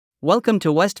Welcome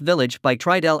to West Village by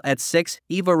Tridel at 6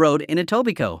 Eva Rd in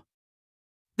Etobicoke.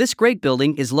 This great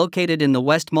building is located in the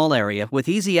West Mall area with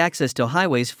easy access to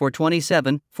highways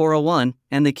 427, 401,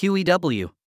 and the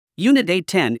QEW. Unit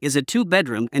 810 is a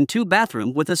 2-bedroom and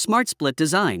 2-bathroom with a smart split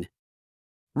design.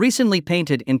 Recently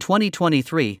painted in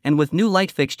 2023 and with new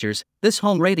light fixtures, this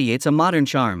home radiates a modern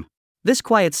charm. This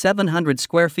quiet 700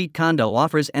 square feet condo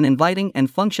offers an inviting and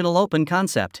functional open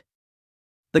concept.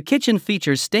 The kitchen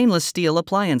features stainless steel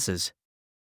appliances.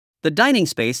 The dining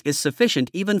space is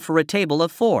sufficient even for a table of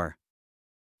 4.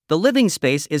 The living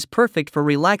space is perfect for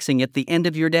relaxing at the end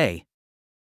of your day.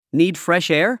 Need fresh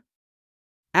air?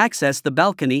 Access the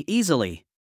balcony easily.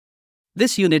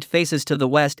 This unit faces to the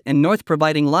west and north,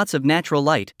 providing lots of natural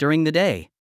light during the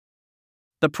day.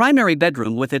 The primary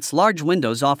bedroom with its large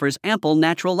windows offers ample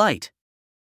natural light.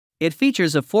 It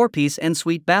features a 4-piece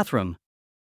ensuite bathroom.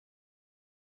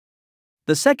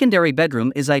 The secondary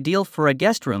bedroom is ideal for a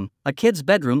guest room, a kid's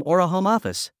bedroom, or a home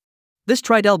office. This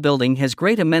Tridel building has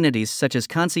great amenities such as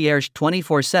concierge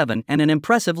 24/7 and an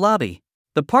impressive lobby.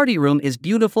 The party room is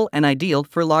beautiful and ideal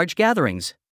for large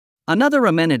gatherings. Another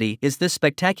amenity is this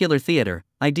spectacular theater,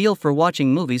 ideal for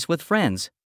watching movies with friends.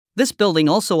 This building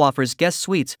also offers guest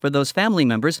suites for those family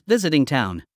members visiting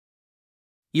town.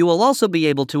 You will also be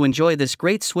able to enjoy this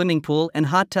great swimming pool and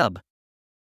hot tub.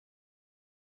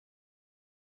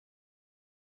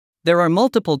 There are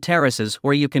multiple terraces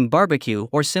where you can barbecue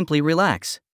or simply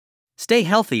relax. Stay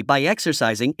healthy by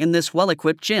exercising in this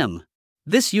well-equipped gym.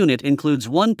 This unit includes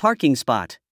 1 parking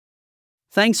spot.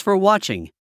 Thanks for watching.